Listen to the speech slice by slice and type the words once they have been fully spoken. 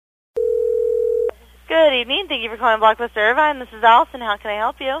Good evening. Thank you for calling Blockbuster Irvine. This is Allison. How can I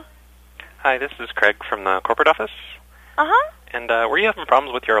help you? Hi, this is Craig from the corporate office. Uh-huh. And were you having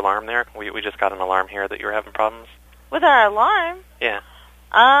problems with your alarm there? We just got an alarm here that you were having problems. With our alarm? Yeah.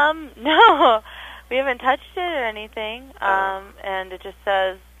 No. We haven't touched it or anything. And it just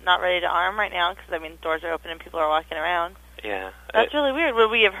says not ready to arm right now because, I mean, doors are open and people are walking around. Yeah. That's really weird.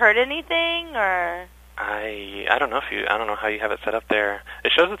 Would we have heard anything or? I don't know I don't know how you have it set up there.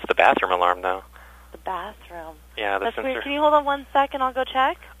 It shows it's the bathroom alarm though. The bathroom. Yeah, the That's sensor. weird. Can you hold on 1 second? I'll go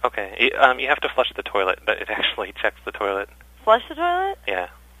check. Okay. You have to flush the toilet. It actually checks the toilet. Flush the toilet? Yeah.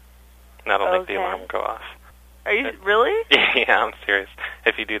 That'll make the alarm go off. Are you really? Yeah, I'm serious.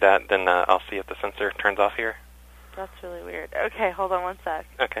 If you do that, then I'll see if the sensor turns off here. That's really weird. Okay, hold on 1 sec.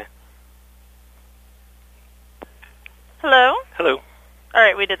 Okay. Hello? Hello. All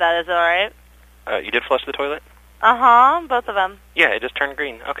right, we did that. Is it all right? You did flush the toilet? Uh-huh, both of them. Yeah, it just turned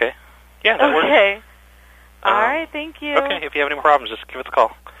green. Okay. Yeah, that works. Okay. All right, thank you. Okay, if you have any more problems, just give us a call.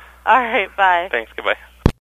 All right, bye. Thanks, goodbye.